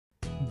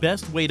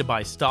best way to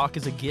buy stock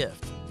as a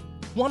gift.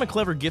 Want a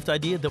clever gift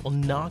idea that will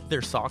knock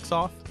their socks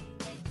off?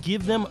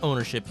 Give them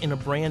ownership in a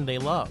brand they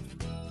love.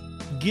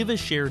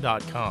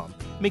 GiveAshare.com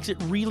makes it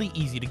really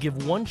easy to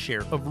give one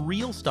share of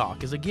real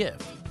stock as a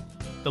gift.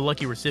 The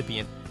lucky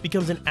recipient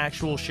becomes an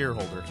actual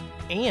shareholder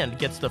and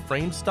gets the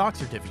framed stock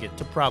certificate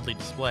to proudly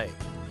display.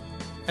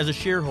 As a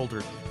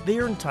shareholder, they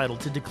are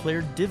entitled to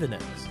declare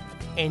dividends,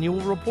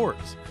 annual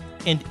reports,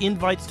 and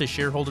invites to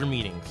shareholder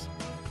meetings.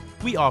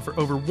 We offer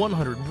over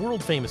 100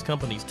 world-famous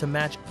companies to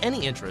match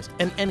any interest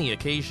and any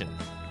occasion.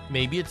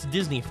 Maybe it's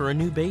Disney for a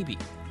new baby,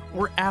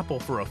 or Apple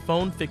for a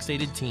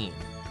phone-fixated teen,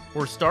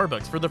 or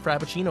Starbucks for the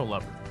Frappuccino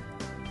lover.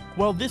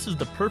 While this is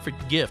the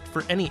perfect gift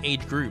for any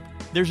age group,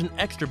 there's an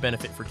extra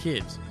benefit for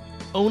kids.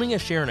 Owning a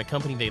share in a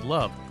company they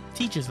love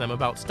teaches them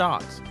about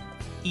stocks.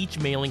 Each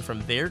mailing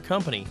from their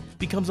company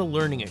becomes a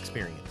learning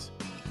experience.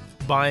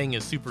 Buying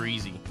is super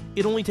easy.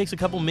 It only takes a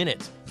couple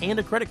minutes and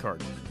a credit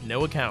card,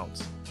 no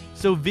accounts.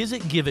 So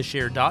visit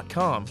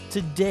GiveAshare.com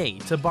today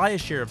to buy a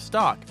share of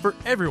stock for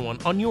everyone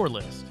on your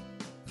list.